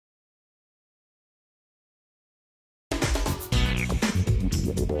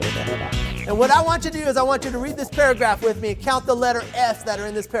And what I want you to do is I want you to read this paragraph with me and count the letter S that are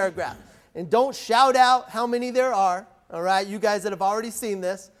in this paragraph. And don't shout out how many there are, all right? You guys that have already seen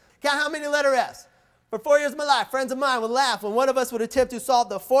this. Count how many letter S. For 4 years of my life, friends of mine would laugh when one of us would attempt to solve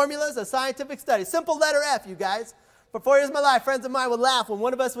the formulas of scientific studies. Simple letter F, you guys. For 4 years of my life, friends of mine would laugh when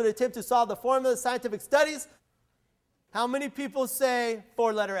one of us would attempt to solve the formulas of scientific studies. How many people say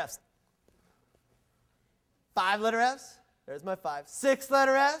 4 letter Fs? 5 letter Fs? There's my 5. 6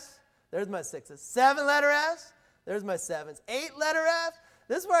 letter Fs? There's my 6s. 7 letter Fs? There's my 7s. 8 letter Fs?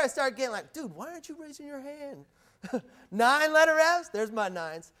 This is where I start getting like, dude, why aren't you raising your hand? 9 letter Fs? There's my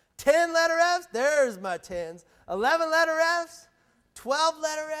 9s. 10 letter Fs? There's my 10s. 11 letter Fs? 12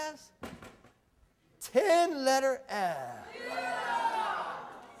 letter Fs? 10 letter F.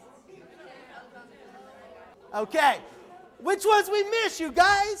 Okay. Which ones we miss, you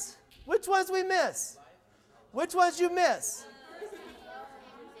guys? Which ones we miss? Which ones you miss?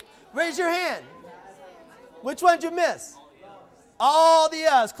 Raise your hand. Which ones you miss? All the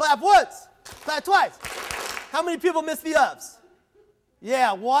F's. Clap once. Clap twice. How many people miss the F's?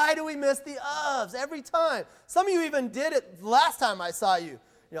 Yeah, why do we miss the F's every time? Some of you even did it last time I saw you.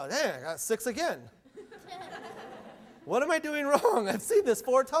 You know, dang, I got 6 again. What am I doing wrong? I've seen this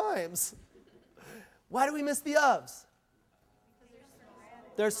 4 times. Why do we miss the F's?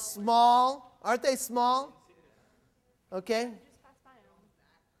 They're small. Aren't they small? Okay.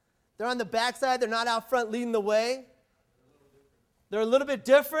 They're on the backside. They're not out front leading the way. They're a little bit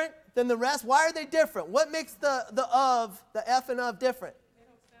different than the rest. Why are they different? What makes the F and of different?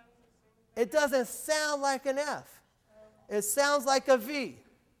 It doesn't sound like an F. It sounds like a V.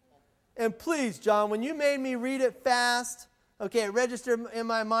 And please, John, when you made me read it fast, okay, it registered in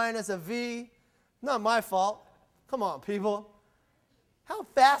my mind as a V. Not my fault. Come on, people. How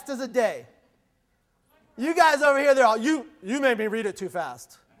fast is a day? You guys over here, they're all, you made me read it too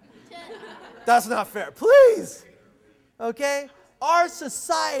fast. That's not fair. Please. Okay? Our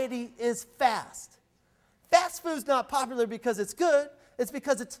society is fast. Fast food's not popular because it's good. It's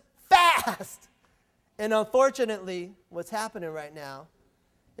because it's fast. And unfortunately, what's happening right now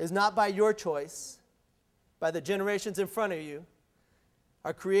is not by your choice, by the generations in front of you,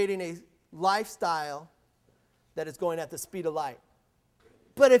 are creating a lifestyle that is going at the speed of light.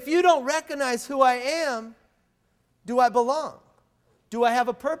 But if you don't recognize who I am, do I belong? Do I have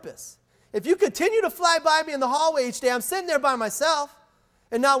a purpose? If you continue to fly by me in the hallway each day, I'm sitting there by myself,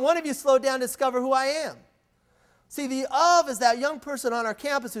 and not one of you slowed down to discover who I am. See, the of is that young person on our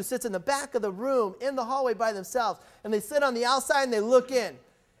campus who sits in the back of the room in the hallway by themselves, and they sit on the outside and they look in.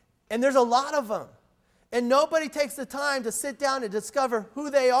 And there's a lot of them. And nobody takes the time to sit down and discover who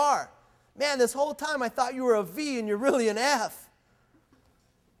they are. Man, this whole time I thought you were a V and you're really an F.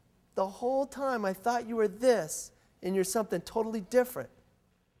 The whole time I thought you were this and you're something totally different.